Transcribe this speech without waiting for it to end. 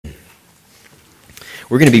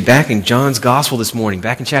We're going to be back in John's Gospel this morning,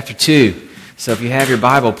 back in chapter 2. So if you have your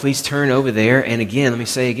Bible, please turn over there. And again, let me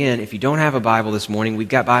say again, if you don't have a Bible this morning, we've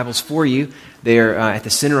got Bibles for you. They're at the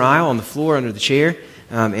center aisle on the floor under the chair.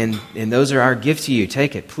 And those are our gift to you.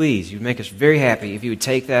 Take it, please. You'd make us very happy if you would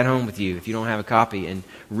take that home with you if you don't have a copy and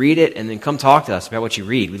read it and then come talk to us about what you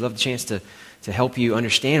read. We'd love the chance to help you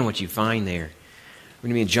understand what you find there. We're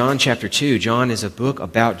going to be in John chapter 2. John is a book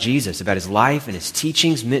about Jesus, about his life and his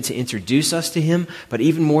teachings meant to introduce us to him. But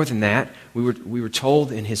even more than that, we were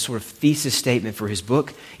told in his sort of thesis statement for his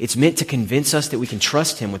book, it's meant to convince us that we can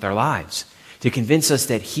trust him with our lives, to convince us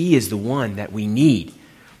that he is the one that we need.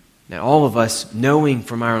 Now, all of us, knowing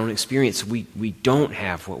from our own experience we don't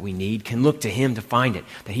have what we need, can look to him to find it,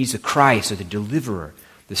 that he's the Christ or the deliverer,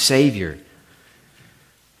 the Savior.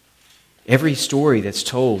 Every story that's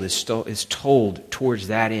told is told towards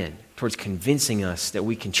that end, towards convincing us that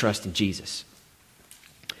we can trust in Jesus.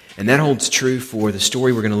 And that holds true for the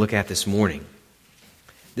story we're going to look at this morning.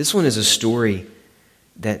 This one is a story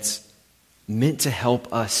that's meant to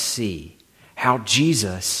help us see how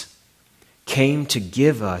Jesus came to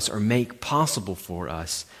give us or make possible for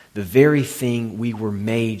us the very thing we were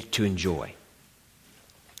made to enjoy.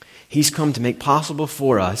 He's come to make possible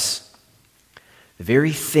for us the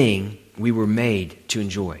very thing we were made to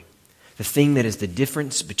enjoy. The thing that is the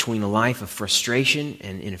difference between a life of frustration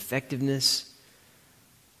and ineffectiveness,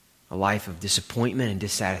 a life of disappointment and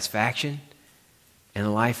dissatisfaction, and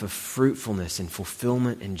a life of fruitfulness and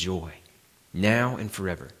fulfillment and joy, now and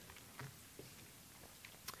forever.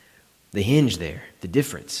 The hinge there, the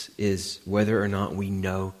difference, is whether or not we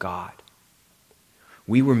know God.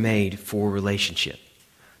 We were made for relationship.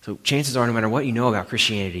 So chances are, no matter what you know about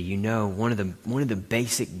Christianity, you know one of the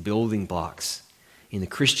basic building blocks in the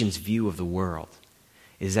Christian's view of the world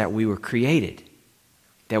is that we were created,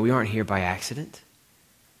 that we aren't here by accident.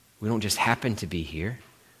 We don't just happen to be here,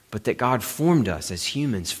 but that God formed us as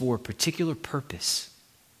humans for a particular purpose.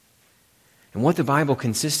 And what the Bible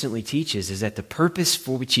consistently teaches is that the purpose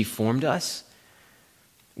for which he formed us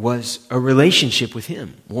was a relationship with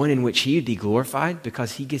him, one in which he would be glorified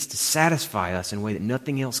because he gets to satisfy us in a way that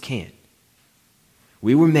nothing else can.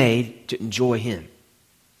 We were made to enjoy him.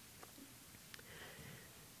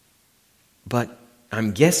 But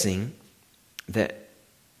I'm guessing that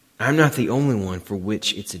I'm not the only one for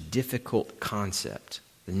which it's a difficult concept,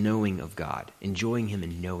 the knowing of God, enjoying him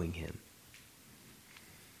and knowing him.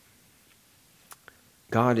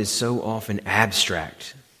 God is so often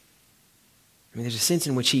abstract. I mean, there's a sense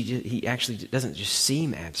in which he actually doesn't just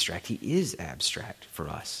seem abstract. He is abstract for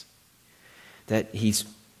us. That he's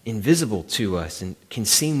invisible to us and can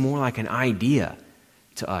seem more like an idea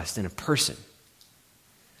to us than a person.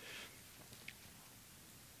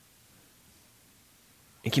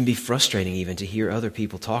 It can be frustrating even to hear other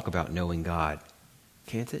people talk about knowing God,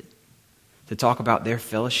 can't it? To talk about their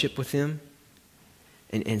fellowship with him.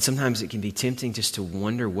 And sometimes it can be tempting just to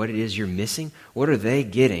wonder what it is you're missing. What are they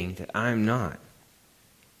getting that I'm not?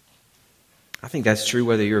 I think that's true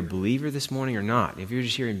whether you're a believer this morning or not. If you're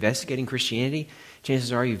just here investigating Christianity,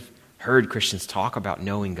 chances are you've heard Christians talk about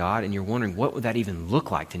knowing God, and you're wondering what would that even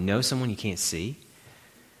look like to know someone you can't see?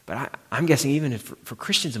 But I'm guessing even for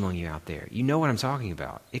Christians among you out there, you know what I'm talking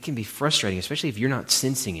about. It can be frustrating, especially if you're not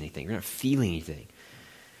sensing anything, you're not feeling anything.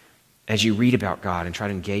 As you read about God and try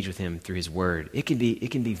to engage with him through his word, it can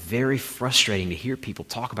be very frustrating to hear people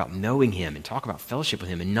talk about knowing him and talk about fellowship with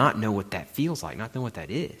him and not know what that feels like, not know what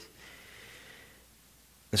that is.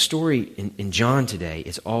 The story in John today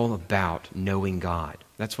is all about knowing God.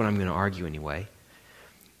 That's what I'm going to argue anyway.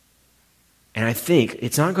 And I think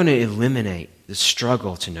it's not going to eliminate the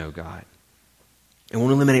struggle to know God. It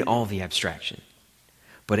won't eliminate all the abstraction.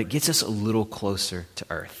 But it gets us a little closer to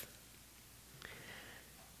earth.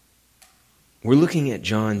 We're looking at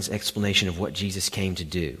John's explanation of what Jesus came to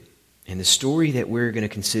do. And the story that we're going to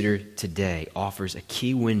consider today offers a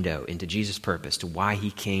key window into Jesus' purpose, to why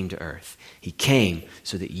he came to earth. He came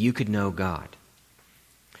so that you could know God.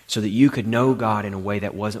 So that you could know God in a way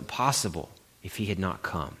that wasn't possible if he had not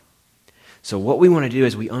come. So what we want to do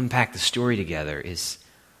as we unpack the story together is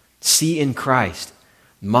see in Christ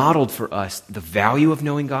modeled for us the value of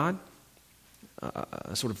knowing God,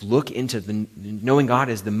 sort of look into the knowing God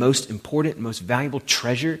as the most important, most valuable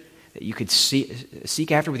treasure that you could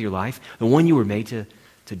seek after with your life, the one you were made to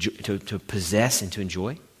possess and to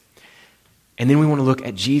enjoy. And then we want to look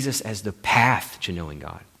at Jesus as the path to knowing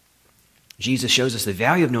God. Jesus shows us the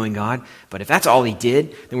value of knowing God, but if that's all he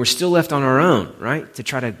did, then we're still left on our own, right, to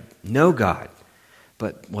try to know God.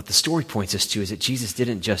 But what the story points us to is that Jesus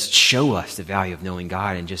didn't just show us the value of knowing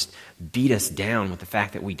God and just beat us down with the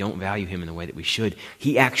fact that we don't value him in the way that we should.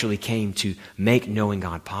 He actually came to make knowing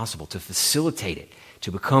God possible, to facilitate it,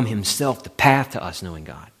 to become himself the path to us knowing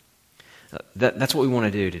God. That's what we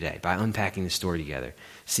want to do today by unpacking the story together.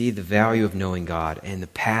 See the value of knowing God and the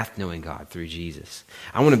path knowing God through Jesus.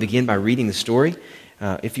 I want to begin by reading the story.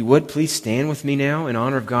 If you would, please stand with me now in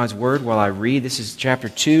honor of God's word while I read. This is chapter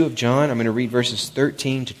 2 of John. I'm going to read verses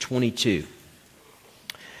 13 to 22.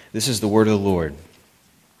 This is the word of the Lord.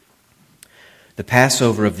 The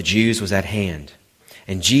Passover of the Jews was at hand,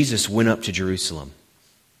 and Jesus went up to Jerusalem.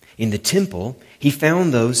 In the temple, he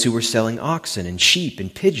found those who were selling oxen and sheep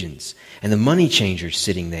and pigeons, and the money changers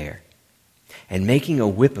sitting there. And making a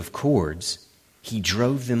whip of cords, he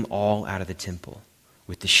drove them all out of the temple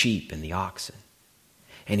with the sheep and the oxen.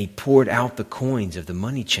 And he poured out the coins of the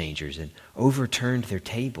money changers and overturned their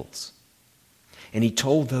tables. And he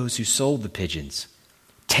told those who sold the pigeons,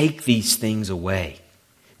 "Take these things away.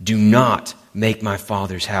 Do not make my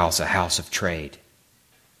Father's house a house of trade."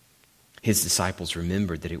 His disciples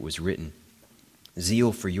remembered that it was written,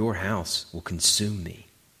 "Zeal for your house will consume me."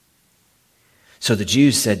 So the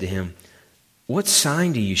Jews said to him, "What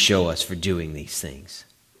sign do you show us for doing these things?"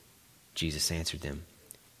 Jesus answered them,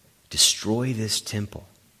 "Destroy this temple,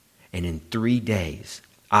 and in 3 days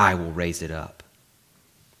I will raise it up."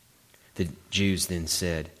 The Jews then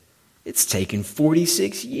said, "It's taken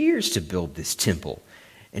 46 years to build this temple,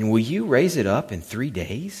 and will you raise it up in 3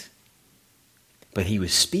 days?" But he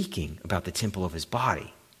was speaking about the temple of his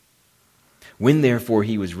body. When therefore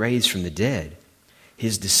he was raised from the dead,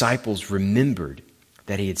 his disciples remembered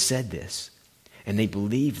that he had said this, and they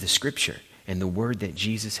believed the scripture and the word that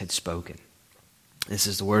Jesus had spoken. This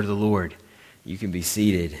is the word of the Lord. You can be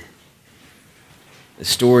seated. The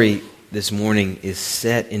story this morning is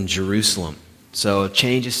set in Jerusalem. So a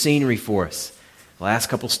change of scenery for us. The last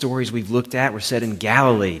couple stories we've looked at were set in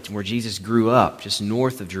Galilee, where Jesus grew up, just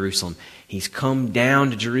north of Jerusalem. He's come down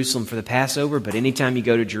to Jerusalem for the Passover, but anytime you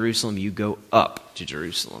go to Jerusalem, you go up to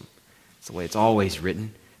Jerusalem. It's the way it's always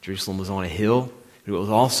written. Jerusalem was on a hill, but it was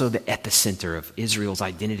also the epicenter of Israel's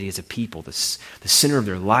identity as a people, the center of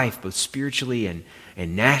their life, both spiritually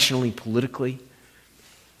and nationally, politically.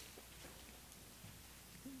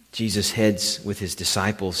 Jesus heads with his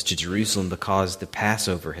disciples to Jerusalem because the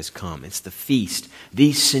Passover has come. It's the feast,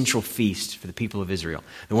 the central feast for the people of Israel,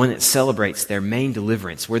 the one that celebrates their main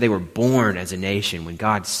deliverance, where they were born as a nation, when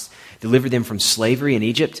God delivered them from slavery in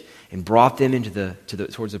Egypt and brought them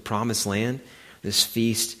towards the promised land. This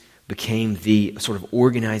feast became the sort of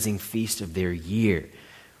organizing feast of their year.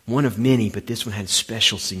 One of many, but this one had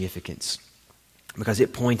special significance, because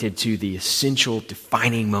it pointed to the essential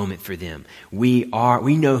defining moment for them. We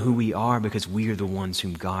know who we are because we are the ones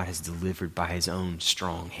whom God has delivered by his own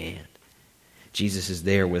strong hand. Jesus is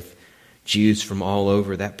there with Jews from all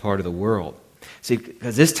over that part of the world. See,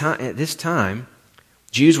 because at this time,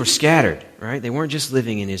 Jews were scattered, right? They weren't just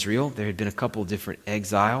living in Israel. There had been a couple of different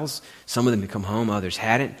exiles. Some of them had come home, others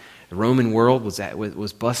hadn't. The Roman world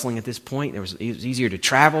was bustling at this point. It was easier to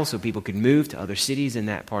travel, so people could move to other cities in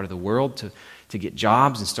that part of the world to get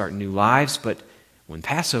jobs and start new lives. But when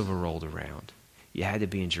Passover rolled around, you had to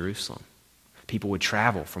be in Jerusalem. People would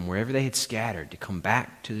travel from wherever they had scattered to come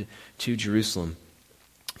back to Jerusalem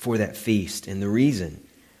for that feast. And the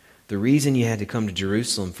reason you had to come to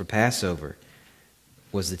Jerusalem for Passover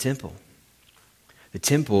was the temple. The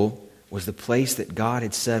temple was the place that God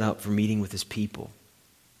had set up for meeting with his people.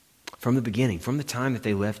 From the beginning, from the time that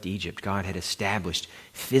they left Egypt, God had established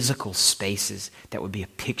physical spaces that would be a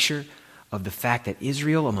picture of the fact that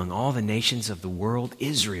Israel, among all the nations of the world,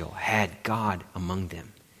 Israel had God among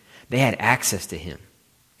them. They had access to him.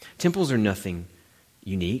 Temples are nothing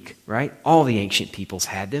unique, right? All the ancient peoples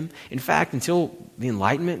had them. In fact, until the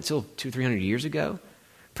Enlightenment, until 200-300 years ago,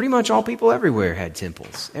 pretty much all people everywhere had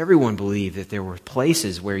temples. Everyone believed that there were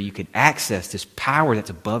places where you could access this power that's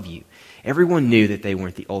above you. Everyone knew that they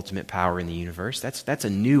weren't the ultimate power in the universe. That's a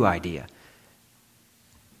new idea.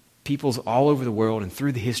 Peoples all over the world and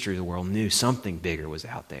through the history of the world knew something bigger was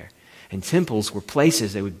out there. And temples were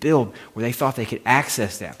places they would build where they thought they could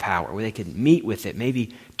access that power, where they could meet with it,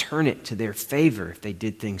 maybe turn it to their favor if they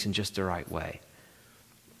did things in just the right way.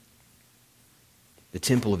 The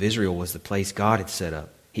temple of Israel was the place God had set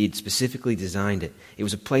up. He had specifically designed it. It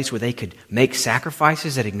was a place where they could make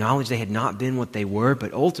sacrifices that acknowledged they had not been what they were,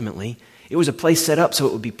 but ultimately it was a place set up so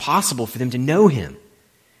it would be possible for them to know him.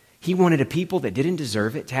 He wanted a people that didn't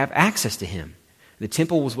deserve it to have access to him. The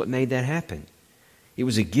temple was what made that happen. It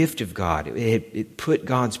was a gift of God. It put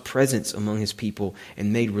God's presence among his people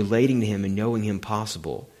and made relating to him and knowing him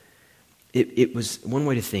possible. It was, one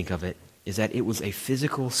way to think of it is that it was a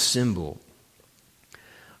physical symbol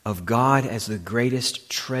of God as the greatest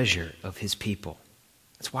treasure of his people.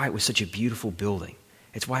 That's why it was such a beautiful building.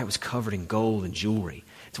 It's why it was covered in gold and jewelry.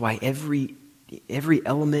 It's why every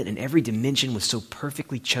element and every dimension was so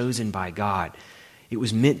perfectly chosen by God. It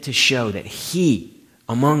was meant to show that he,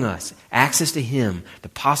 among us, access to him, the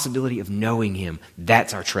possibility of knowing him,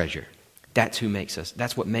 that's our treasure. That's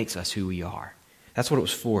what makes us who we are. That's what it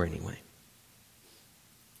was for anyway.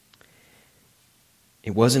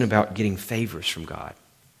 It wasn't about getting favors from God.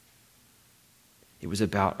 It was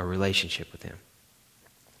about a relationship with him.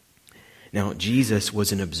 Now, Jesus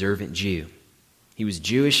was an observant Jew. He was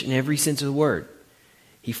Jewish in every sense of the word.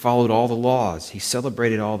 He followed all the laws. He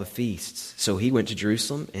celebrated all the feasts. So he went to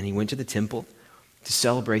Jerusalem and he went to the temple to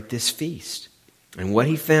celebrate this feast. And what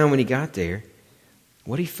he found when he got there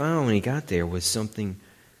was something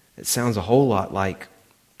that sounds a whole lot like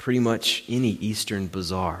pretty much any Eastern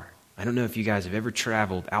bazaar. I don't know if you guys have ever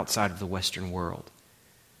traveled outside of the Western world.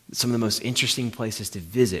 Some of the most interesting places to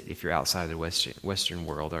visit if you're outside of the Western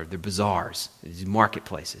world are the bazaars, these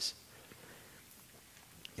marketplaces.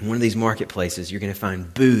 In one of these marketplaces, you're going to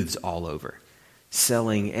find booths all over,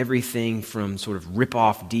 selling everything from sort of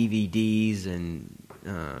rip-off DVDs and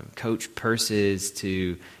Coach purses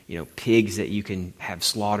to pigs that you can have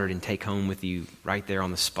slaughtered and take home with you right there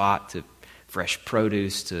on the spot, to fresh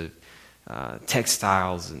produce, to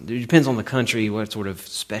textiles. It depends on the country what sort of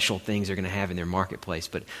special things they're going to have in their marketplace,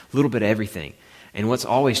 but a little bit of everything. And what's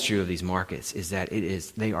always true of these markets is that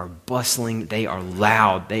they are bustling, they are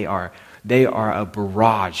loud, they are a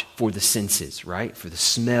barrage for the senses, right? For the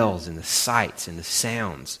smells and the sights and the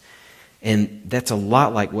sounds. And that's a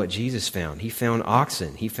lot like what Jesus found. He found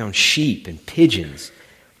oxen, he found sheep and pigeons.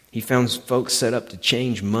 He found folks set up to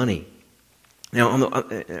change money. Now,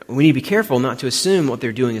 we need to be careful not to assume what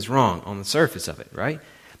they're doing is wrong on the surface of it, right?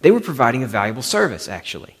 They were providing a valuable service,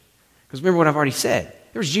 actually. Because remember what I've already said.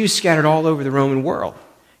 There's Jews scattered all over the Roman world.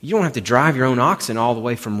 You don't have to drive your own oxen all the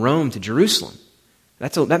way from Rome to Jerusalem.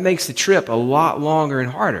 That makes the trip a lot longer and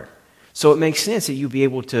harder. So it makes sense that you'll be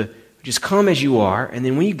able to just come as you are, and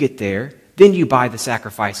then when you get there, then you buy the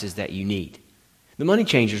sacrifices that you need. The money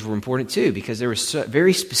changers were important too, because there were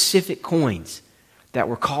very specific coins that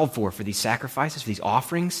were called for these sacrifices, for these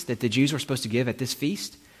offerings that the Jews were supposed to give at this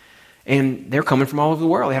feast. And they're coming from all over the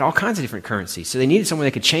world. They had all kinds of different currencies. So they needed someone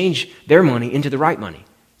that could change their money into the right money.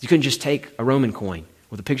 You couldn't just take a Roman coin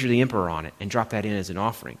with a picture of the emperor on it and drop that in as an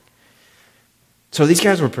offering. So these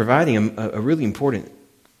guys were providing a really important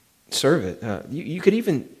service. You could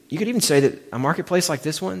even say that a marketplace like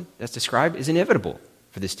this one that's described is inevitable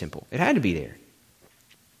for this temple. It had to be there.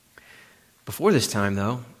 Before this time,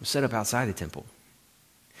 though, it was set up outside the temple.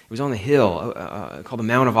 It was on the hill called the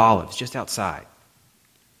Mount of Olives, just outside.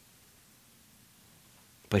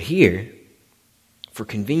 But here, for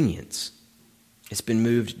convenience, it's been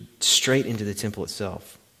moved straight into the temple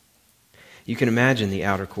itself. You can imagine the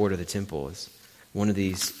outer court of the temple as one of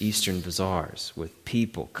these Eastern bazaars with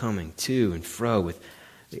people coming to and fro, with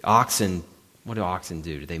the oxen. What do oxen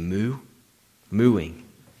do? Do they moo? Mooing.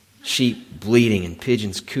 Sheep bleating and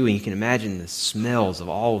pigeons cooing. You can imagine the smells of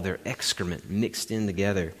all of their excrement mixed in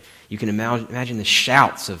together. You can imagine the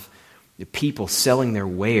shouts of the people selling their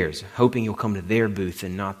wares, hoping you'll come to their booth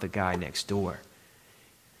and not the guy next door.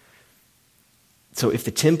 So if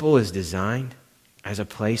the temple is designed as a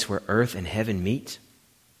place where earth and heaven meet,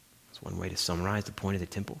 that's one way to summarize the point of the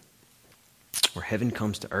temple, where heaven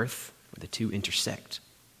comes to earth, where the two intersect.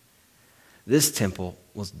 This temple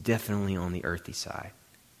was definitely on the earthy side.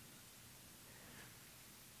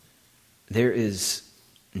 There is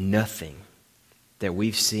nothing that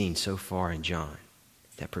we've seen so far in John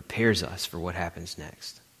that prepares us for what happens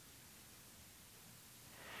next.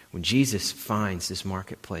 When Jesus finds this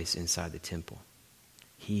marketplace inside the temple,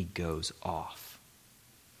 he goes off.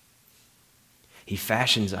 He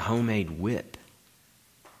fashions a homemade whip,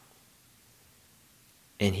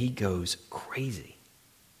 and he goes crazy.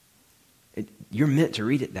 You're meant to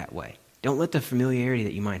read it that way. Don't let the familiarity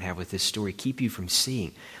that you might have with this story keep you from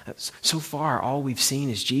seeing. So far, all we've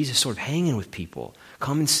seen is Jesus sort of hanging with people.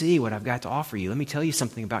 Come and see what I've got to offer you. Let me tell you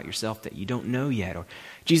something about yourself that you don't know yet. Or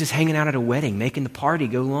Jesus hanging out at a wedding, making the party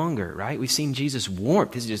go longer, right? We've seen Jesus'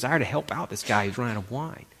 warmth, his desire to help out this guy who's run out of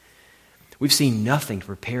wine. We've seen nothing to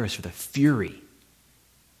prepare us for the fury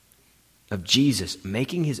of Jesus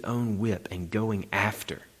making his own whip and going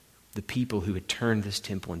after the people who had turned this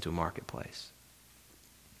temple into a marketplace.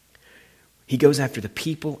 He goes after the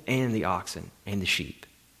people and the oxen and the sheep.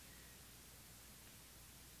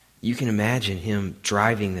 You can imagine him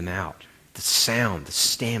driving them out the sound, the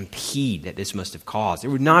stampede that this must have caused. There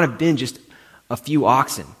would not have been just a few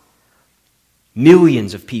oxen.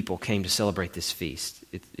 Millions of people came to celebrate this feast,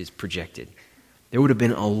 it is projected. There would have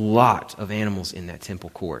been a lot of animals in that temple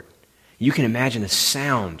court. You can imagine the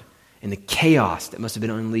sound and the chaos that must have been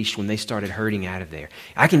unleashed when they started herding out of there.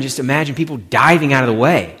 I can just imagine people diving out of the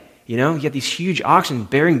way. You know, you get these huge oxen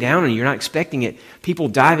bearing down and you're not expecting it. People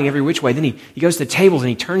diving every which way. Then he goes to the tables and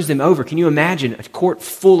he turns them over. Can you imagine a court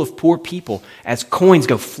full of poor people as coins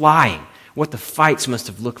go flying? What the fights must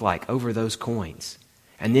have looked like over those coins.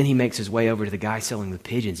 And then he makes his way over to the guy selling the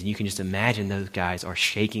pigeons, and you can just imagine those guys are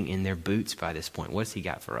shaking in their boots by this point. What's he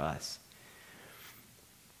got for us?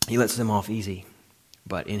 He lets them off easy,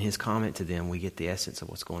 but in his comment to them, we get the essence of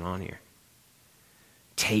what's going on here.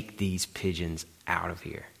 Take these pigeons out of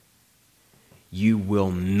here. You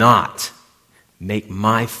will not make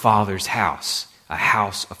my Father's house a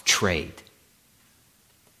house of trade.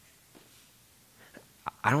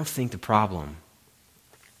 I don't think the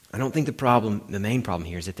main problem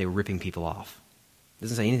here is that they were ripping people off. It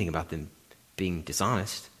doesn't say anything about them being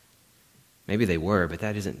dishonest. Maybe they were, but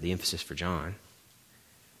that isn't the emphasis for John.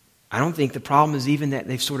 I don't think the problem is even that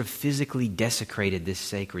they've sort of physically desecrated this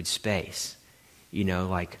sacred space. You know,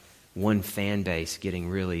 like one fan base getting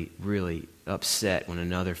really, really upset when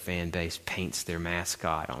another fan base paints their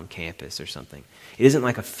mascot on campus or something. It isn't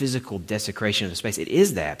like a physical desecration of the space. It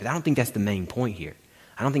is that, but I don't think that's the main point here.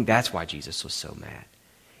 I don't think that's why Jesus was so mad.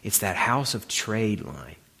 It's that house of trade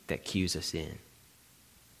line that cues us in.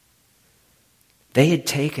 They had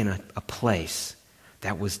taken a place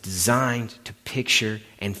that was designed to picture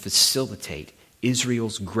and facilitate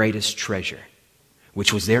Israel's greatest treasure,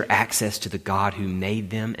 which was their access to the God who made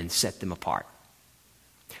them and set them apart.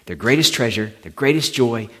 Their greatest treasure, their greatest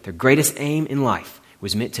joy, their greatest aim in life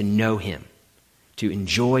was meant to know Him, to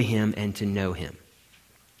enjoy Him and to know Him.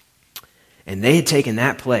 And they had taken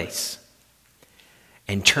that place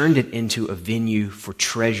and turned it into a venue for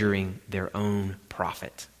treasuring their own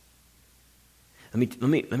profit. Let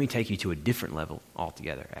me take you to a different level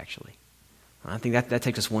altogether, actually. I think that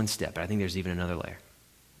takes us one step, but I think there's even another layer.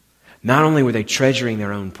 Not only were they treasuring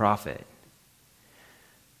their own profit,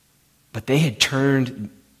 but they had turned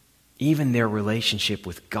even their relationship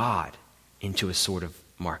with God into a sort of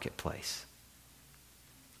marketplace.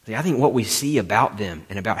 See, I think what we see about them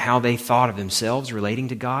and about how they thought of themselves relating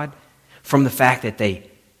to God, from the fact that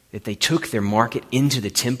they took their market into the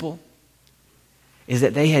temple, is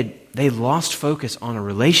that they lost focus on a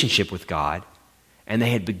relationship with God, and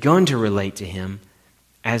they had begun to relate to Him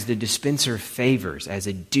as the dispenser of favors, as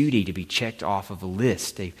a duty to be checked off of a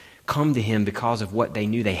list. They come to Him because of what they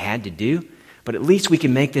knew they had to do, but at least we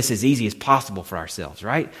can make this as easy as possible for ourselves,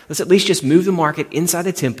 right? Let's at least just move the market inside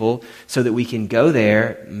the temple so that we can go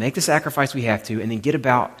there, make the sacrifice we have to, and then get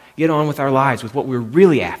on with our lives with what we're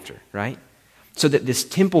really after, right? So that this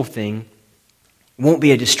temple thing won't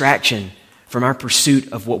be a distraction from our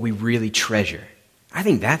pursuit of what we really treasure. I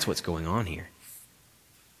think that's what's going on here.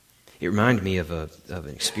 It reminded me of an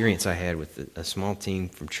experience I had with a small team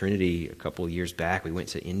from Trinity a couple of years back. We went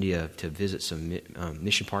to India to visit some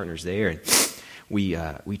mission partners there, and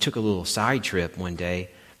we took a little side trip one day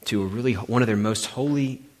to one of their most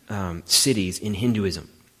holy cities in Hinduism.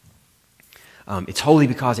 It's holy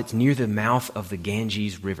because it's near the mouth of the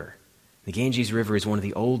Ganges River. The Ganges River is one of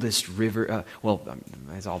the oldest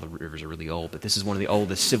as all the rivers are really old, but this is one of the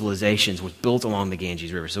oldest civilizations was built along the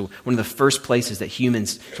Ganges River. So one of the first places that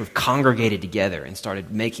humans sort of congregated together and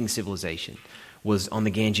started making civilization was on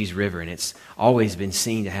the Ganges River, and it's always been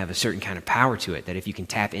seen to have a certain kind of power to it, that if you can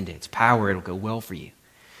tap into its power, it'll go well for you.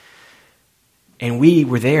 And we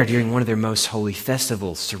were there during one of their most holy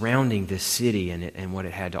festivals surrounding this city and what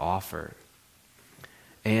it had to offer.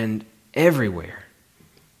 And everywhere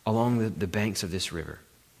along the banks of this river,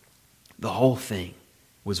 the whole thing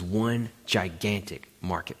was one gigantic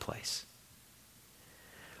marketplace.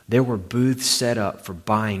 There were booths set up for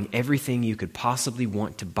buying everything you could possibly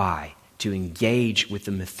want to buy to engage with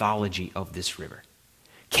the mythology of this river.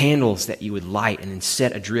 Candles that you would light and then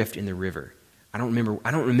set adrift in the river. I don't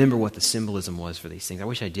remember what the symbolism was for these things. I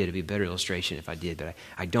wish I did. It'd be a better illustration if I did, but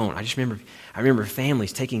I don't. I remember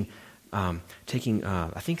families taking I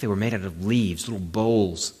think they were made out of leaves, little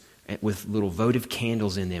bowls with little votive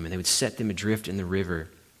candles in them, and they would set them adrift in the river.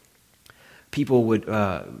 People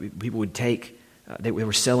would take, they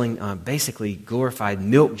were selling basically glorified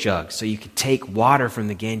milk jugs, so you could take water from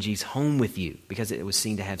the Ganges home with you because it was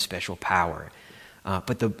seen to have special power.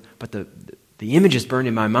 But the images burned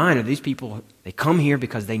in my mind of these people. They come here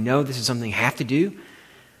because they know this is something they have to do,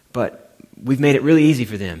 but we've made it really easy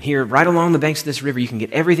for them. Here, right along the banks of this river, you can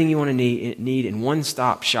get everything you want to need in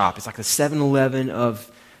one-stop shop. It's like the 7-Eleven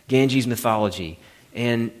of Ganges mythology.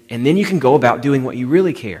 And then you can go about doing what you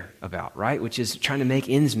really care about, right? Which is trying to make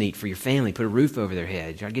ends meet for your family, put a roof over their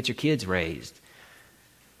head, try to get your kids raised.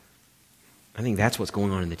 I think that's what's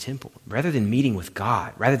going on in the temple. Rather than meeting with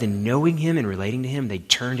God, rather than knowing Him and relating to Him, they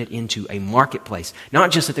turned it into a marketplace.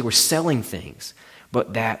 Not just that they were selling things,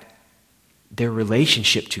 but that their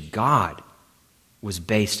relationship to God was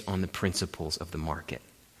based on the principles of the market.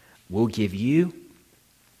 We'll give you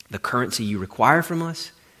the currency you require from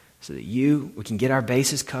us so that we can get our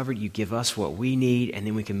bases covered, you give us what we need, and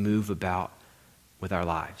then we can move about with our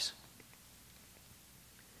lives.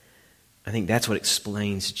 I think that's what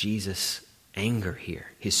explains Jesus' anger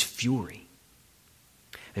here, his fury.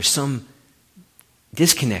 There's some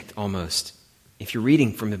disconnect almost. If you're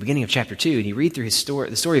reading from the beginning of chapter 2 and you read through the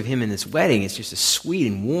story of him in this wedding, it's just a sweet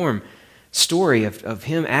and warm story of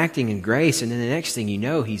him acting in grace, and then the next thing you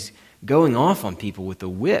know, he's going off on people with the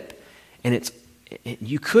whip. And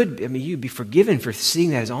you'd be forgiven for seeing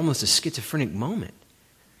that as almost a schizophrenic moment,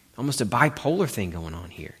 almost a bipolar thing going on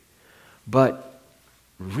here. But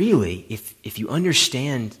really, if you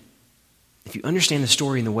understand the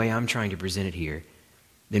story in the way I'm trying to present it here,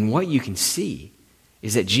 then what you can see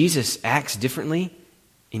is that Jesus acts differently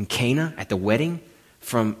in Cana at the wedding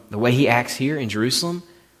from the way he acts here in Jerusalem,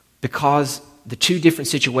 because the two different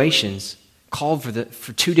situations called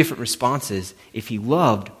for two different responses if he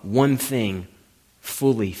loved one thing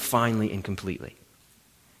fully, finally, and completely.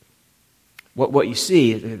 What you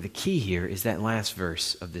see, the key here, is that last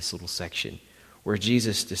verse of this little section, where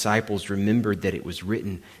Jesus' disciples remembered that it was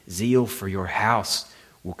written, "Zeal for your house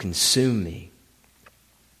will consume me."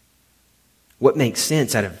 What makes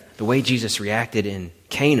sense out of the way Jesus reacted in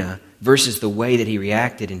Cana versus the way that he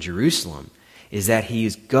reacted in Jerusalem is that he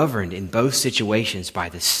is governed in both situations by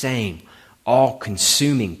the same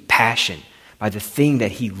all-consuming passion, by the thing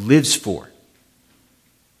that he lives for.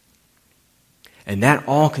 And that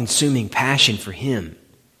all-consuming passion for him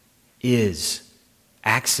is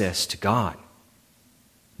access to God,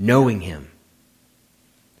 knowing Him.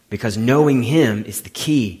 Because knowing Him is the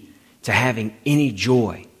key to having any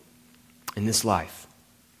joy in this life.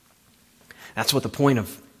 That's what the point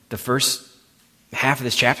of the first half of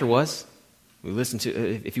this chapter was. We listened to.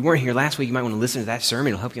 If you weren't here last week, you might want to listen to that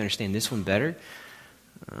sermon. It'll help you understand this one better.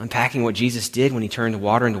 Unpacking what Jesus did when he turned the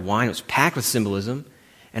water into wine. It was packed with symbolism.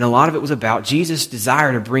 And a lot of it was about Jesus'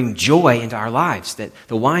 desire to bring joy into our lives. That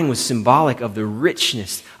the wine was symbolic of the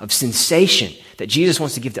richness of sensation that Jesus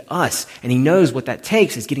wants to give to us. And he knows what that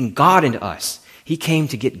takes is getting God into us. He came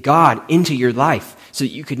to get God into your life so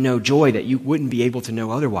that you could know joy that you wouldn't be able to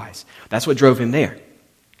know otherwise. That's what drove him there.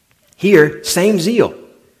 Here, same zeal.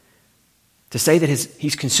 To say that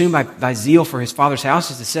he's consumed by zeal for his Father's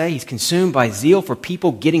house is to say he's consumed by zeal for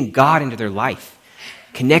people getting God into their life,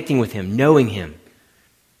 connecting with Him, knowing Him.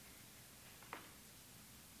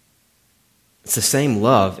 It's the same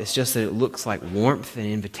love. It's just that it looks like warmth and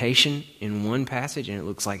invitation in one passage, and it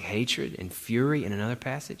looks like hatred and fury in another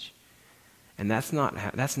passage. And that's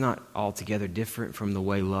not altogether different from the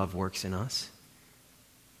way love works in us.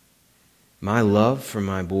 My love for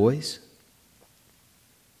my boys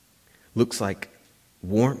looks like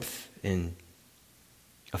warmth and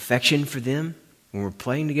affection for them when we're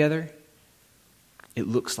playing together. It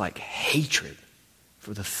looks like hatred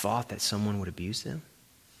for the thought that someone would abuse them.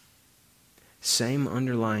 Same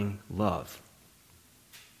underlying love.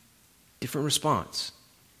 Different response.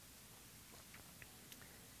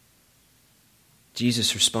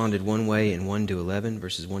 Jesus responded one way in 1 to 11,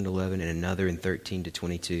 verses 1 to 11, and another in 13 to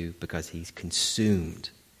 22, because he's consumed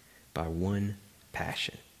by one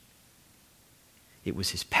passion. It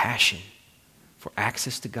was his passion for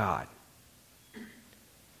access to God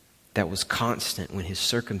that was constant when his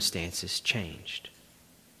circumstances changed.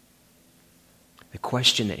 The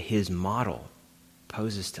question that his model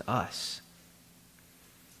poses to us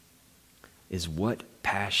is, what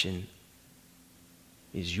passion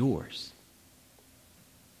is yours?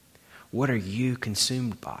 What are you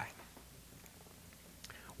consumed by?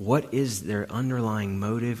 What is their underlying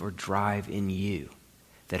motive or drive in you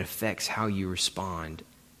that affects how you respond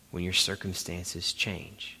when your circumstances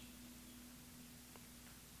change?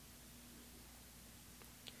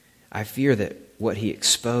 I fear that what he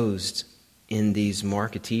exposed in these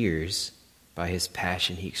marketeers by his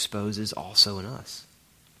passion, he exposes also in us.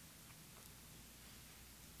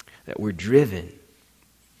 That we're driven,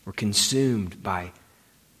 we're consumed by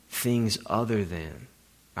things other than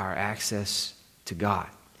our access to God,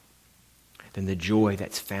 than the joy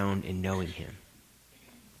that's found in knowing Him.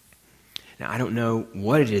 Now, I don't know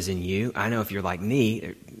what it is in you. I know if you're like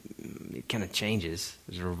me, it kind of changes.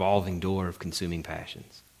 There's a revolving door of consuming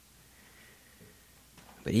passions.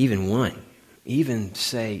 But even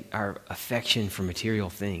say our affection for material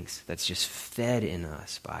things that's just fed in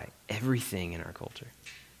us by everything in our culture,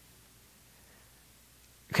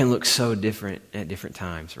 it can look so different at different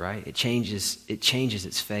times, right? It changes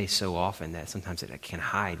its face so often that sometimes it can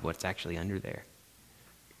hide what's actually under there.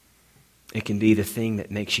 It can be the thing that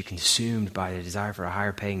makes you consumed by the desire for a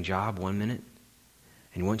higher paying job one minute,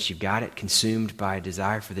 and once you've got it, consumed by a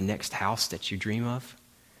desire for the next house that you dream of.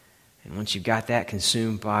 And once you've got that,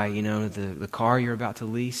 consumed by, the car you're about to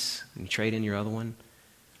lease, and you trade in your other one.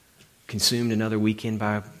 Consumed another weekend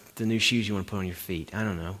by the new shoes you want to put on your feet. I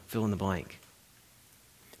don't know, fill in the blank.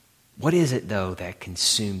 What is it, though, that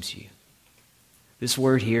consumes you? This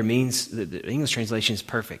word here means, the English translation is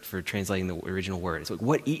perfect for translating the original word. It's like,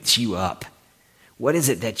 what eats you up? What is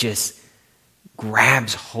it that just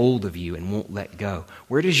grabs hold of you and won't let go?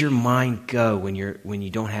 Where does your mind go when you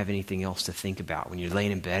don't have anything else to think about? When you're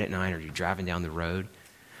laying in bed at night or you're driving down the road?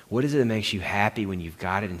 What is it that makes you happy when you've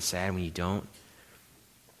got it and sad when you don't?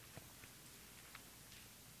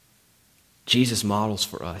 Jesus models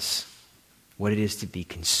for us what it is to be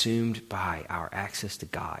consumed by our access to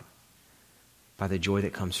God, by the joy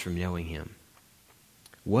that comes from knowing Him.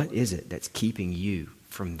 What is it that's keeping you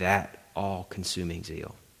from that all-consuming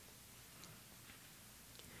zeal?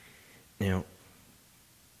 Now,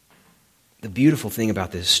 the beautiful thing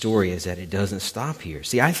about this story is that it doesn't stop here.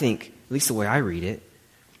 See, I think, at least the way I read it,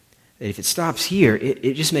 that if it stops here,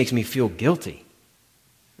 it just makes me feel guilty.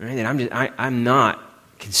 Right? That I'm not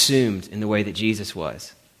consumed in the way that Jesus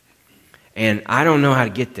was. And I don't know how to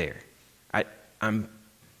get there. I'm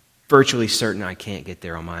virtually certain I can't get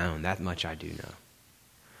there on my own. That much I do know.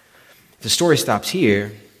 If the story stops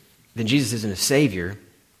here, then Jesus isn't a Savior.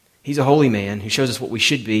 He's a holy man who shows us what we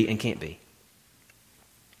should be and can't be.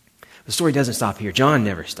 The story doesn't stop here. John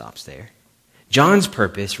never stops there. John's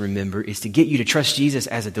purpose, remember, is to get you to trust Jesus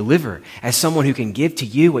as a deliverer, as someone who can give to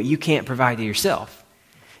you what you can't provide to yourself.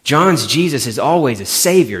 John's Jesus is always a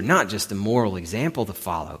Savior, not just a moral example to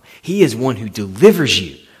follow. He is one who delivers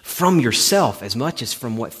you from yourself as much as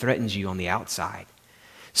from what threatens you on the outside.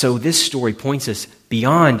 So this story points us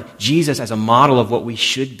beyond Jesus as a model of what we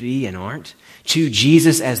should be and aren't, to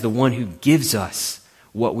Jesus as the one who gives us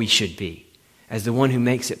what we should be, as the one who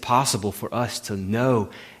makes it possible for us to know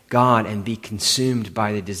God and be consumed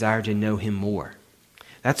by the desire to know Him more.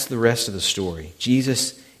 That's the rest of the story.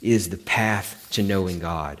 Jesus is the path to knowing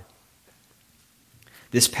God.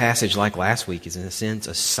 This passage, like last week, is in a sense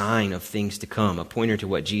a sign of things to come, a pointer to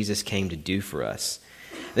what Jesus came to do for us.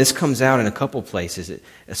 This comes out in a couple places. It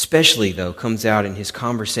especially, though, comes out in His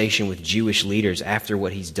conversation with Jewish leaders after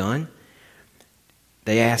what He's done.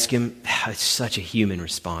 They ask Him, it's such a human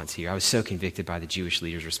response here. I was so convicted by the Jewish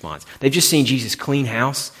leaders' response. They've just seen Jesus clean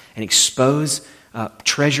house and expose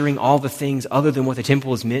treasuring all the things other than what the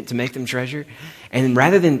temple is meant to make them treasure. And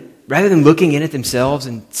rather than looking in at themselves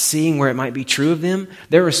and seeing where it might be true of them,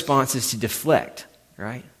 their response is to deflect,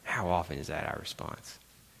 right? How often is that our response?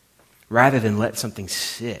 Rather than let something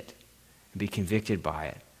sit and be convicted by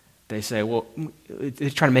it, they say, well, they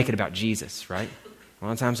try to make it about Jesus, right? A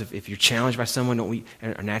lot of times if you're challenged by someone,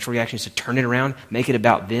 our natural reaction is to turn it around, make it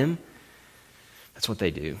about them. That's what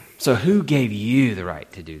they do. So who gave you the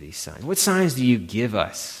right to do these signs? What signs do you give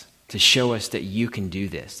us to show us that you can do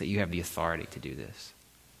this, that you have the authority to do this?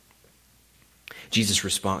 Jesus'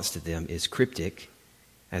 response to them is cryptic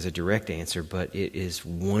as a direct answer, but it is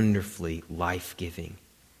wonderfully life-giving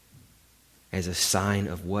as a sign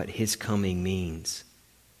of what His coming means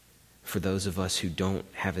for those of us who don't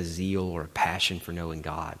have a zeal or a passion for knowing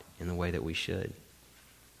God in the way that we should.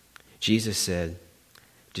 Jesus said,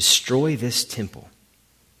 "Destroy this temple,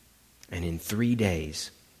 and in 3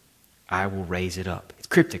 days I will raise it up." It's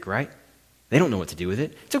cryptic, right? They don't know what to do with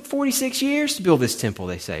it. It took 46 years to build this temple,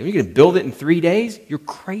 they say. You're going to build it in 3 days? You're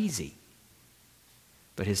crazy.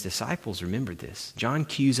 But His disciples remembered this. John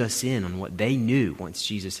cues us in on what they knew once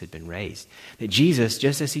Jesus had been raised. That Jesus,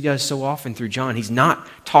 just as He does so often through John, He's not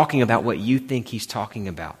talking about what you think He's talking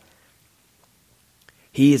about.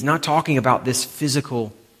 He is not talking about this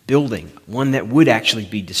physical building, one that would actually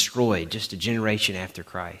be destroyed just a generation after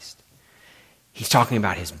Christ. He's talking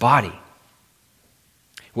about His body.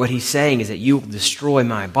 What He's saying is that you will destroy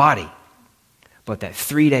my body, but that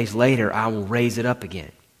 3 days later I will raise it up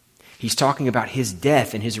again. He's talking about His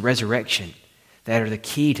death and His resurrection that are the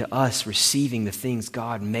key to us receiving the things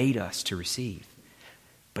God made us to receive.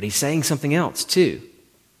 But He's saying something else too.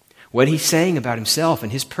 What He's saying about Himself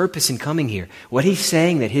and His purpose in coming here, what He's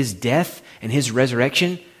saying that His death and His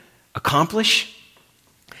resurrection accomplish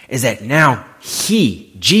is that now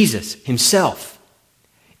he, Jesus himself,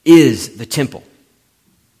 is the temple.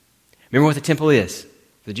 Remember what the temple is?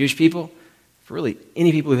 For the Jewish people, for really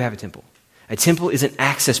any people who have a temple. A temple is an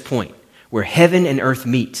access point where heaven and earth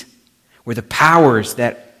meet, where the powers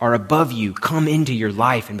that are above you come into your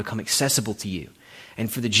life and become accessible to you.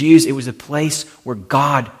 And for the Jews, it was a place where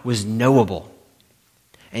God was knowable.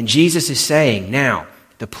 And Jesus is saying now,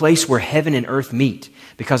 the place where heaven and earth meet,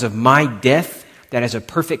 because of my death that as a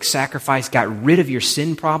perfect sacrifice got rid of your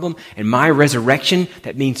sin problem, and my resurrection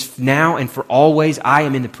that means now and for always I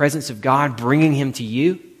am in the presence of God bringing him to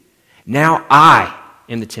you. Now I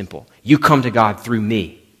am the temple. You come to God through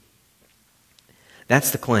me.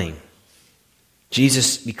 That's the claim.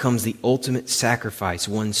 Jesus becomes the ultimate sacrifice,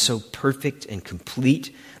 one so perfect and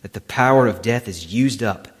complete that the power of death is used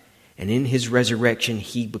up. And in his resurrection,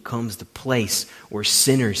 he becomes the place where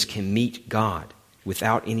sinners can meet God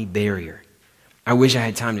without any barrier. I wish I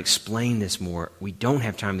had time to explain this more. We don't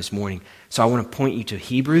have time this morning, so I want to point you to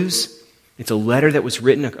Hebrews. It's a letter that was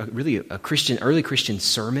written, early Christian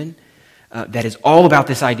sermon that is all about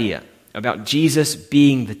this idea, about Jesus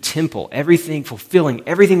being the temple, fulfilling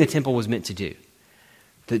everything the temple was meant to do.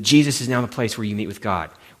 That Jesus is now the place where you meet with God.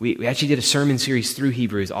 We actually did a sermon series through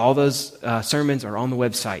Hebrews. All those sermons are on the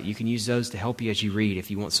website. You can use those to help you as you read if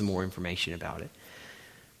you want some more information about it.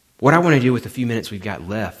 What I want to do with the few minutes we've got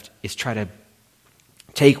left is try to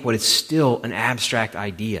take what is still an abstract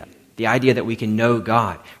idea, the idea that we can know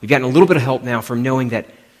God. We've gotten a little bit of help now from knowing that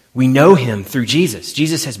we know him through Jesus.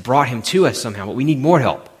 Jesus has brought him to us somehow, but we need more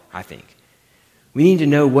help, I think. We need to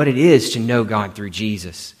know what it is to know God through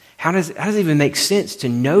Jesus. How does it even make sense to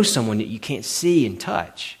know someone that you can't see and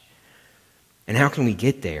touch? And how can we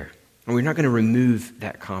get there? And we're not going to remove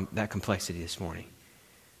that complexity this morning.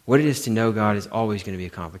 What it is to know God is always going to be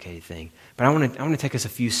a complicated thing. But I want to take us a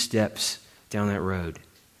few steps down that road,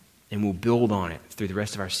 and we'll build on it through the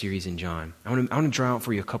rest of our series in John. I want to draw out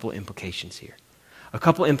for you a couple of implications here. A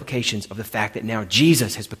couple of implications of the fact that now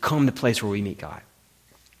Jesus has become the place where we meet God.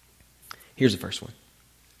 Here's the first one.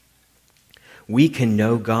 We can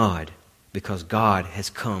know God because God has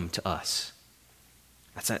come to us.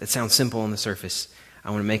 It sounds simple on the surface.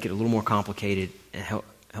 I want to make it a little more complicated and help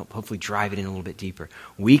hopefully drive it in a little bit deeper.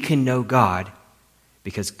 We can know God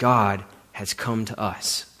because God has come to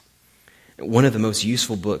us. One of the most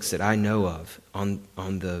useful books that I know of on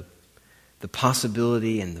the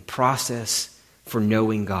possibility and the process for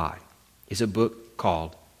knowing God is a book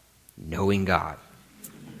called Knowing God.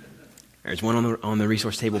 There's one on the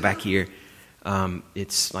resource table back here.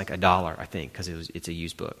 It's like $1, I think, because it's a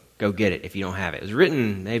used book. Go get it if you don't have it. It was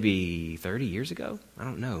written maybe 30 years ago. I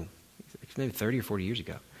don't know. Maybe 30 or 40 years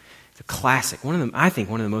ago. It's a classic. I think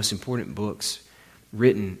one of the most important books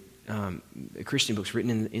written, Christian books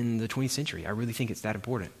written in the 20th century. I really think it's that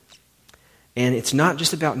important. And it's not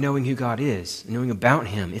just about knowing who God is, knowing about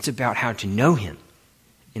him. It's about how to know him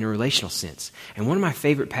in a relational sense. And one of my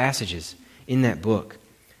favorite passages in that book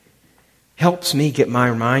helps me get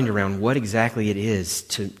my mind around what exactly it is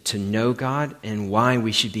to know God and why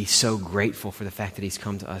we should be so grateful for the fact that he's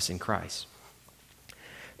come to us in Christ.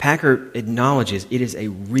 Packer acknowledges it is a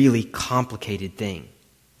really complicated thing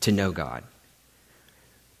to know God.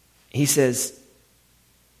 He says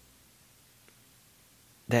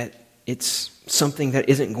that it's something that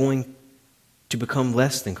isn't going to become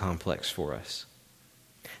less than complex for us.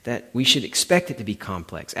 That we should expect it to be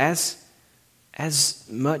complex. As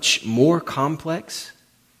much more complex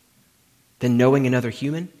than knowing another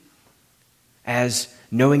human, as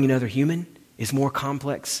knowing another human is more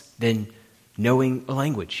complex than knowing a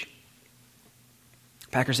language.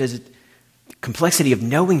 Packer says the complexity of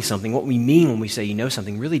knowing something, what we mean when we say you know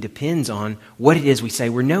something, really depends on what it is we say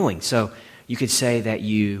we're knowing. So you could say that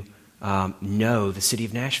you know the city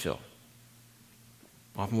of Nashville.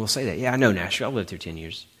 Often we'll say that. Yeah, I know Nashville. I've lived here 10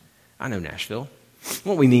 years. I know Nashville.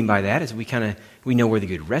 What we mean by that is we know where the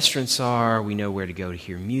good restaurants are. We know where to go to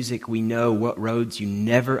hear music. We know what roads you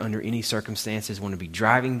never under any circumstances want to be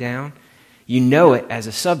driving down. You know it as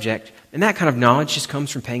a subject, and that kind of knowledge just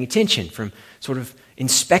comes from paying attention, from sort of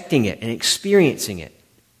inspecting it and experiencing it.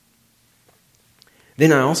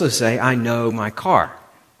 Then I also say, I know my car.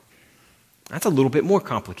 That's a little bit more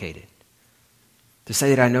complicated. To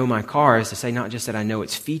say that I know my car is to say not just that I know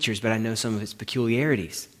its features, but I know some of its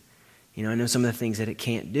peculiarities. I know some of the things that it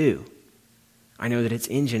can't do. I know that its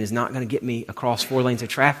engine is not going to get me across 4 lanes of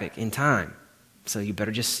traffic in time, so you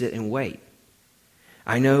better just sit and wait.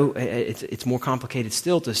 I know it's more complicated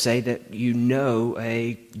still to say that you know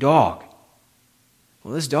a dog.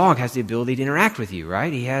 Well, this dog has the ability to interact with you,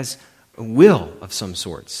 right? He has a will of some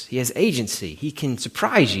sorts. He has agency. He can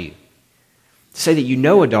surprise you To say that you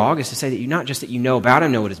know a dog is to say that you not just that you know about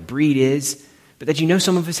him, know what his breed is, but that you know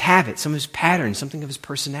some of his habits, some of his patterns, something of his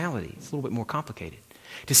personality. It's a little bit more complicated.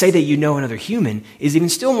 To say that you know another human is even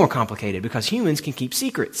still more complicated because humans can keep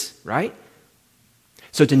secrets, right?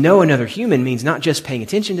 So to know another human means not just paying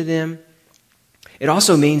attention to them. It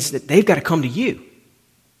also means that they've got to come to you.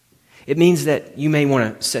 It means that you may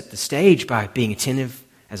want to set the stage by being attentive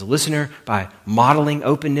as a listener, by modeling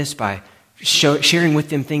openness, by sharing with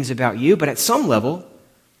them things about you. But at some level,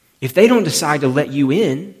 if they don't decide to let you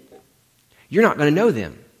in, you're not going to know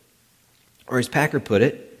them. Or as Packer put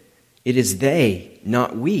it, it is they,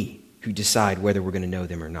 not we, who decide whether we're going to know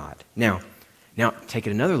them or not. Now, take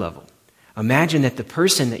it another level. Imagine that the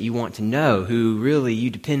person that you want to know, who really you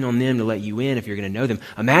depend on them to let you in if you're going to know them,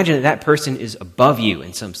 imagine that that person is above you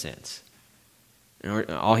in some sense.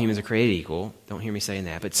 All humans are created equal. Don't hear me saying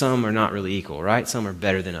that. But some are not really equal, right? Some are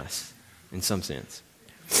better than us in some sense.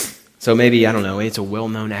 So maybe, I don't know, it's a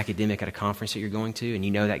well-known academic at a conference that you're going to, and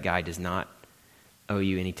you know that guy does not owe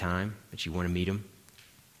you any time, but you want to meet him.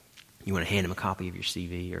 You want to hand him a copy of your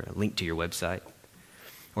CV or a link to your website.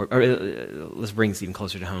 Or let's bring this even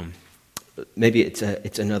closer to home. Maybe it's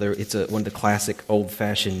one of the classic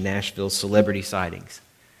old-fashioned Nashville celebrity sightings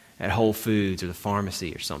at Whole Foods or the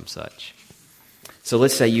pharmacy or some such. So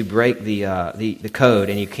let's say you break the code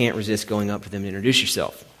and you can't resist going up to them to introduce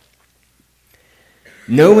yourself.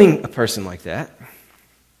 Knowing a person like that,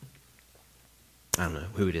 I don't know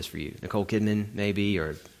who it is for you. Nicole Kidman, maybe,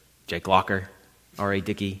 or Jake Locker, R.A.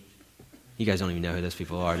 Dickey. You guys don't even know who those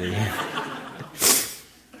people are, do you?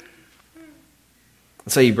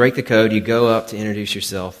 So you break the code, you go up to introduce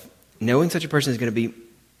yourself. Knowing such a person is going to be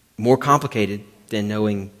more complicated than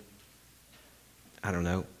knowing, I don't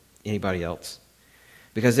know, anybody else.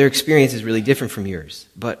 Because their experience is really different from yours.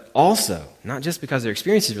 But also, not just because their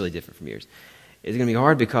experience is really different from yours, it's going to be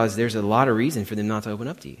hard because there's a lot of reason for them not to open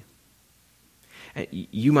up to you. And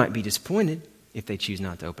you might be disappointed if they choose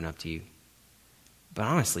not to open up to you. But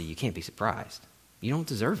honestly, you can't be surprised. You don't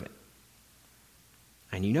deserve it.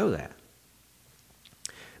 And you know that.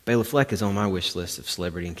 Bela Fleck is on my wish list of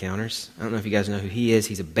celebrity encounters. I don't know if you guys know who he is.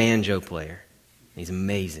 He's a banjo player. He's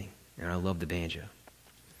amazing. And I love the banjo.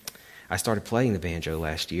 I started playing the banjo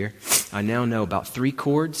last year. I now know about 3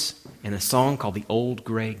 chords and a song called The Old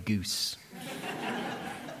Gray Goose.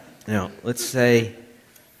 Now, let's say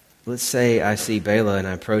I see Bela and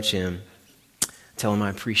I approach him, tell him I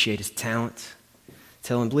appreciate his talent,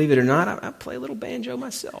 tell him, believe it or not, I play a little banjo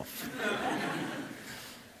myself.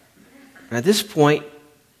 And at this point,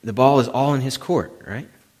 the ball is all in his court, right?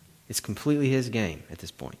 It's completely his game at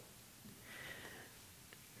this point.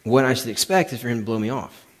 What I should expect is for him to blow me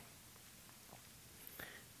off.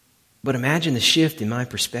 But imagine the shift in my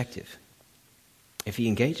perspective if he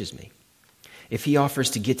engages me. If he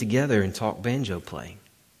offers to get together and talk banjo playing.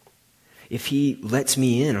 If he lets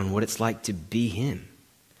me in on what it's like to be him.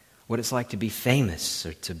 What it's like to be famous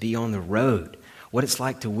or to be on the road. What it's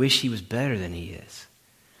like to wish he was better than he is.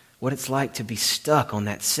 What it's like to be stuck on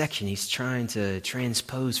that section he's trying to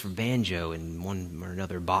transpose for banjo in one or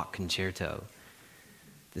another Bach concerto.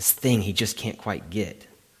 This thing he just can't quite get.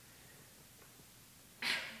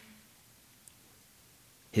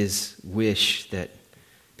 His wish that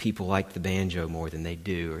people like the banjo more than they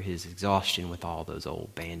do, or his exhaustion with all those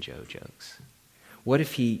old banjo jokes. What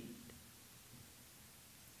if he,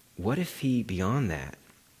 beyond that,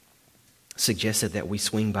 suggested that we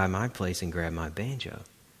swing by my place and grab my banjo,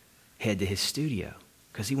 head to his studio,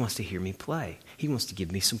 because he wants to hear me play. He wants to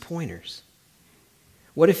give me some pointers.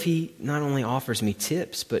 What if he not only offers me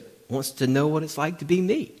tips, but wants to know what it's like to be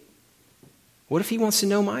me? What if he wants to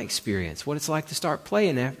know my experience, what it's like to start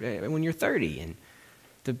playing when you're 30, and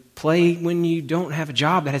to play when you don't have a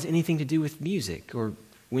job that has anything to do with music, or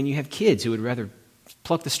when you have kids who would rather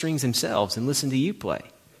pluck the strings themselves and listen to you play?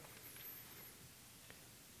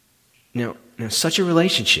 Now, such a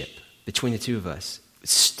relationship between the two of us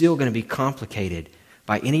is still going to be complicated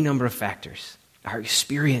by any number of factors. Our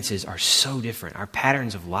experiences are so different. Our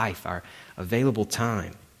patterns of life, our available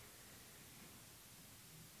time.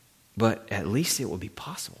 But at least it will be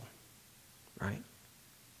possible, right?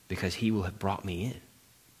 Because he will have brought me in.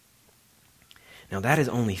 Now that is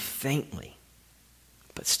only faintly,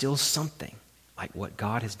 but still something like what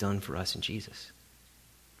God has done for us in Jesus.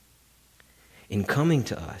 In coming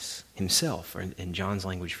to us himself, or in John's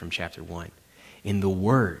language from chapter 1, in the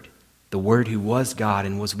Word who was God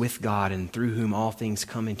and was with God and through whom all things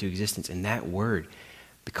come into existence, and that Word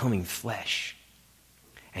becoming flesh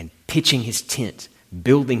and pitching his tent,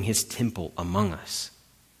 building his temple among us.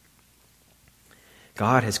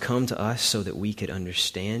 God has come to us so that we could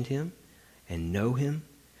understand him and know him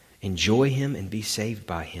enjoy him, and be saved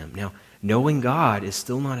by him. Now, knowing God is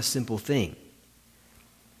still not a simple thing.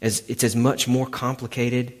 It's as much more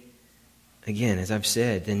complicated, again, as I've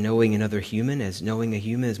said, than knowing another human, as knowing a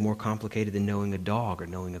human is more complicated than knowing a dog or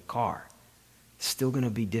knowing a car. It's still going to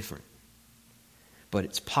be different. But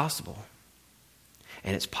it's possible.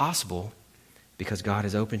 And it's possible because God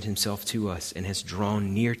has opened himself to us and has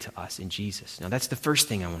drawn near to us in Jesus. Now, that's the first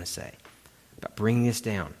thing I want to say about bringing this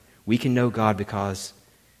down. We can know God because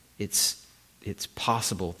it's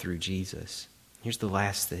possible through Jesus. Here's the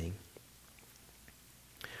last thing.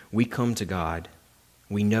 We come to God,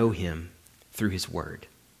 we know him through his word.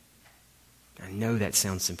 I know that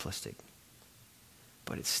sounds simplistic,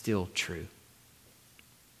 but it's still true.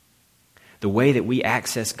 The way that we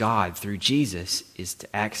access God through Jesus is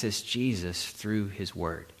to access Jesus through his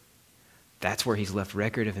word. That's where he's left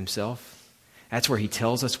record of himself. That's where he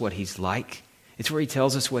tells us what he's like. It's where he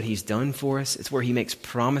tells us what he's done for us. It's where he makes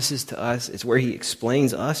promises to us. It's where he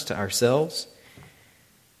explains us to ourselves.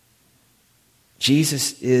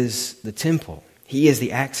 Jesus is the temple. He is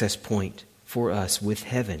the access point for us with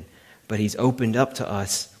heaven. But he's opened up to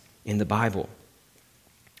us in the Bible.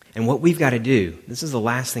 And what we've got to do, this is the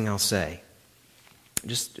last thing I'll say,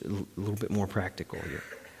 just a little bit more practical here.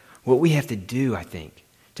 What we have to do, I think,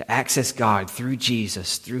 to access God through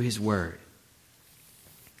Jesus, through his word,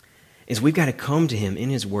 is we've got to come to him in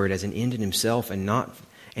his word as an end in himself and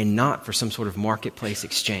not for some sort of marketplace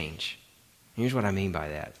exchange. Here's what I mean by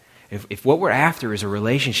that. If what we're after is a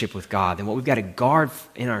relationship with God, then what we've got to guard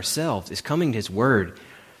in ourselves is coming to his word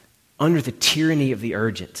under the tyranny of the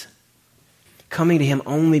urgent. Coming to him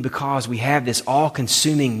only because we have this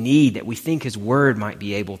all-consuming need that we think his word might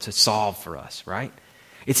be able to solve for us, right?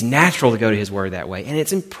 It's natural to go to his word that way, and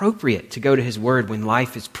it's appropriate to go to his word when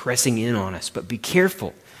life is pressing in on us. But be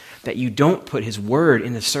careful that you don't put his word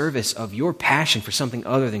in the service of your passion for something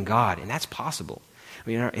other than God, and that's possible. I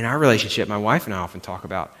mean, in our relationship, my wife and I often talk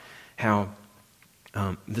about how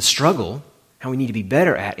the struggle, how we need to be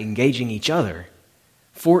better at engaging each other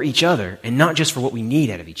for each other, and not just for what we need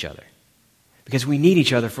out of each other. Because we need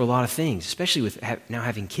each other for a lot of things, especially with now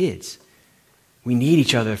having kids. We need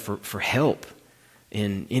each other for help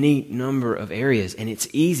in any number of areas, and it's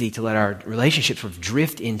easy to let our relationships sort of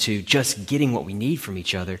drift into just getting what we need from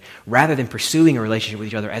each other rather than pursuing a relationship with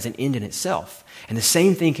each other as an end in itself. And the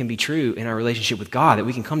same thing can be true in our relationship with God, that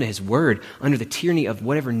we can come to his word under the tyranny of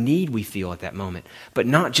whatever need we feel at that moment, but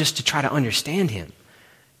not just to try to understand him,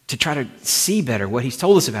 to try to see better what he's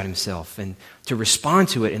told us about himself and to respond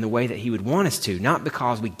to it in the way that he would want us to, not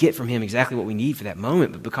because we get from him exactly what we need for that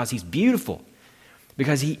moment, but because he's beautiful.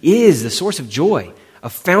 Because he is the source of joy, a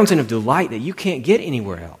fountain of delight that you can't get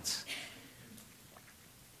anywhere else.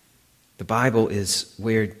 The Bible is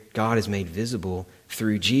where God is made visible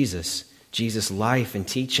through Jesus. Jesus' life and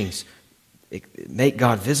teachings make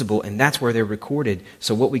God visible, and that's where they're recorded.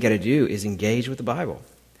 So what we got to do is engage with the Bible.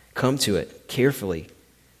 Come to it carefully.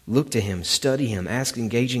 Look to him, study him, ask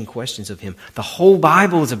engaging questions of him. The whole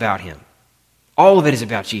Bible is about him. All of it is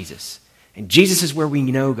about Jesus. And Jesus is where we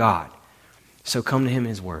know God. So come to him in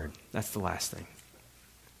his word. That's the last thing.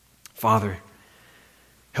 Father,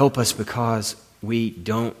 help us because we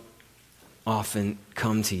don't often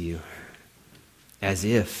come to you as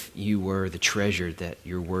if you were the treasure that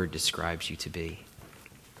your word describes you to be.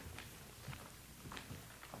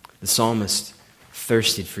 The psalmist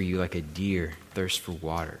thirsted for you like a deer thirsts for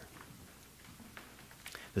water.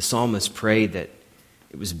 The psalmist prayed that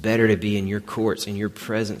it was better to be in your courts, in your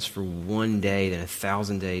presence for one day than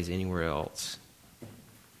 1,000 days anywhere else.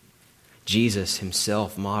 Jesus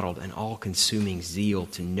himself modeled an all-consuming zeal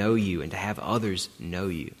to know you and to have others know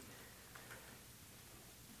you.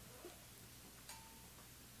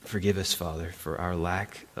 Forgive us, Father, for our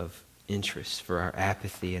lack of interest, for our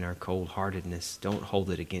apathy and our cold-heartedness. Don't hold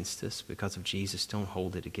it against us because of Jesus. Don't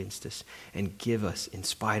hold it against us. And give us, in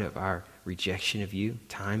spite of our rejection of you,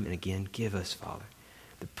 time and again, give us, Father,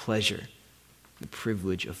 the pleasure, the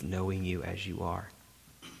privilege of knowing you as you are.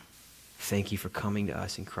 Thank you for coming to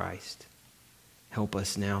us in Christ. Help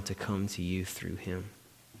us now to come to you through him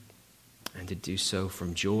and to do so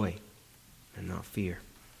from joy and not fear.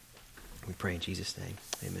 We pray in Jesus' name.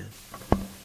 Amen.